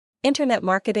Internet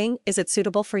marketing, is it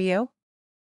suitable for you?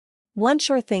 One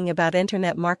sure thing about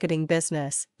internet marketing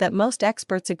business that most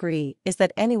experts agree is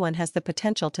that anyone has the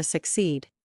potential to succeed.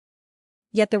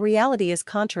 Yet the reality is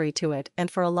contrary to it, and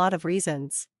for a lot of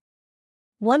reasons.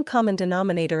 One common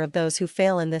denominator of those who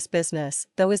fail in this business,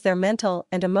 though, is their mental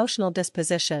and emotional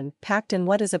disposition, packed in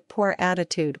what is a poor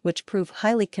attitude, which prove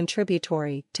highly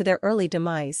contributory to their early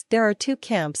demise. There are two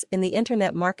camps in the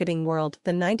internet marketing world: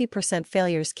 the 90%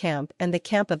 failures camp and the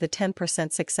camp of the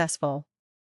 10% successful.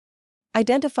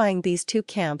 Identifying these two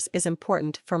camps is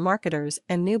important for marketers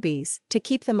and newbies to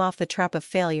keep them off the trap of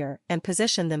failure and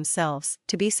position themselves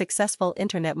to be successful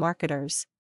internet marketers.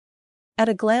 At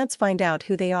a glance, find out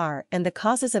who they are and the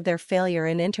causes of their failure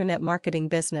in internet marketing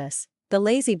business. The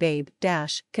lazy babe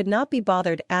could not be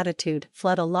bothered attitude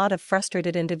flood a lot of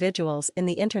frustrated individuals in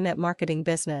the internet marketing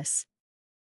business.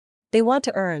 They want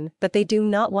to earn, but they do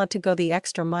not want to go the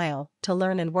extra mile to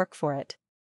learn and work for it.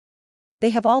 They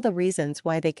have all the reasons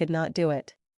why they could not do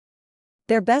it.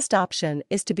 Their best option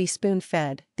is to be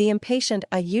spoon-fed. The impatient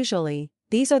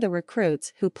these are the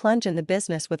recruits who plunge in the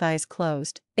business with eyes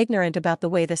closed, ignorant about the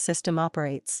way the system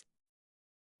operates.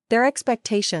 Their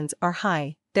expectations are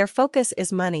high, their focus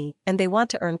is money, and they want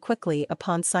to earn quickly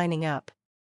upon signing up.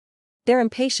 Their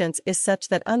impatience is such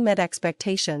that unmet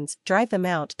expectations drive them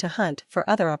out to hunt for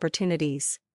other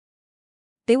opportunities.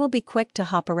 They will be quick to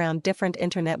hop around different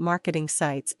internet marketing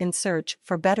sites in search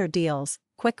for better deals,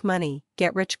 quick money,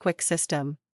 get-rich-quick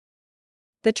system.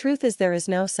 The truth is, there is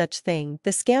no such thing.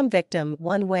 The scam victim,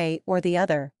 one way or the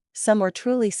other. Some were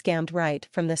truly scammed right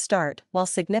from the start, while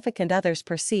significant others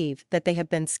perceive that they have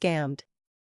been scammed.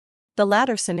 The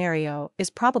latter scenario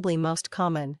is probably most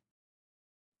common.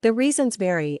 The reasons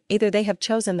vary: either they have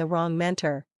chosen the wrong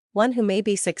mentor, one who may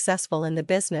be successful in the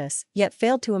business yet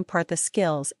failed to impart the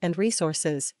skills and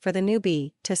resources for the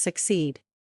newbie to succeed.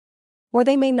 Or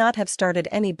they may not have started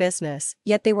any business,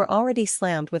 yet they were already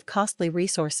slammed with costly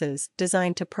resources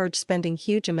designed to purge spending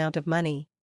huge amount of money.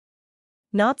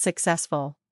 Not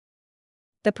successful.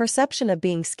 The perception of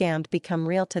being scammed become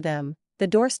real to them. The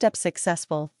doorstep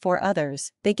successful for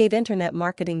others. They gave internet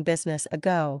marketing business a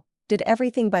go, did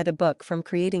everything by the book from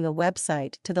creating a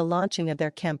website to the launching of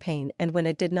their campaign, and when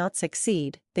it did not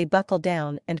succeed, they buckled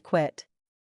down and quit.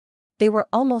 They were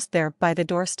almost there by the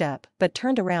doorstep, but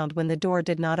turned around when the door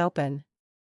did not open.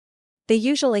 They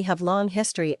usually have long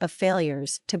history of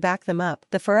failures to back them up.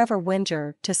 The forever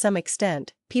whinger, to some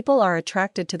extent, people are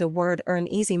attracted to the word earn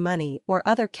easy money or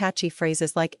other catchy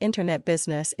phrases like internet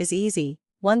business is easy,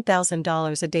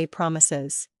 $1,000 a day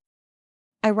promises.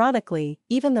 Ironically,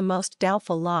 even the most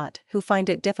doubtful lot who find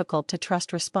it difficult to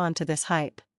trust respond to this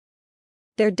hype.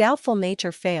 Their doubtful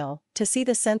nature fail to see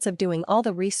the sense of doing all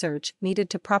the research needed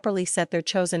to properly set their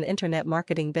chosen internet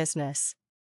marketing business.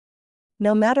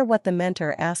 No matter what the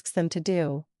mentor asks them to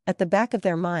do, at the back of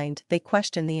their mind they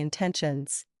question the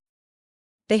intentions.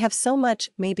 They have so much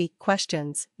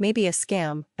questions, maybe a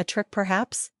scam, a trick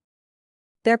perhaps?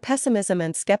 Their pessimism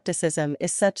and skepticism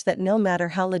is such that no matter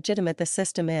how legitimate the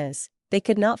system is, they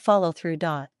could not follow through.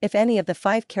 If any of the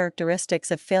 5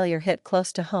 characteristics of failure hit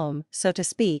close to home, so to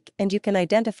speak, and you can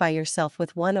identify yourself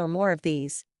with one or more of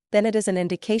these, then it is an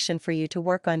indication for you to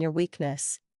work on your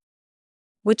weakness.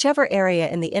 Whichever area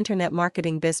in the internet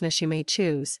marketing business you may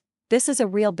choose, this is a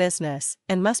real business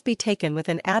and must be taken with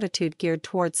an attitude geared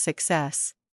towards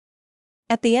success.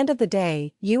 At the end of the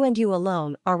day, you and you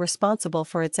alone are responsible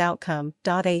for its outcome.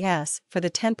 As for the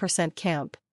 10%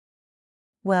 camp,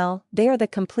 well, they are the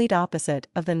complete opposite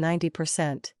of the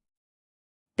 90%.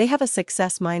 They have a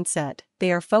success mindset,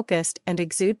 they are focused and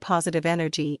exude positive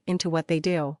energy into what they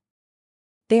do.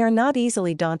 They are not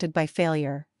easily daunted by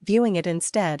failure, viewing it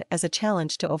instead as a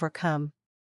challenge to overcome.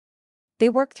 They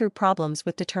work through problems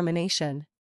with determination.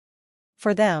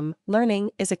 For them,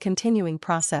 learning is a continuing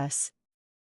process.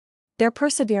 Their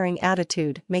persevering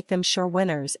attitude make them sure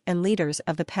winners and leaders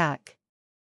of the pack.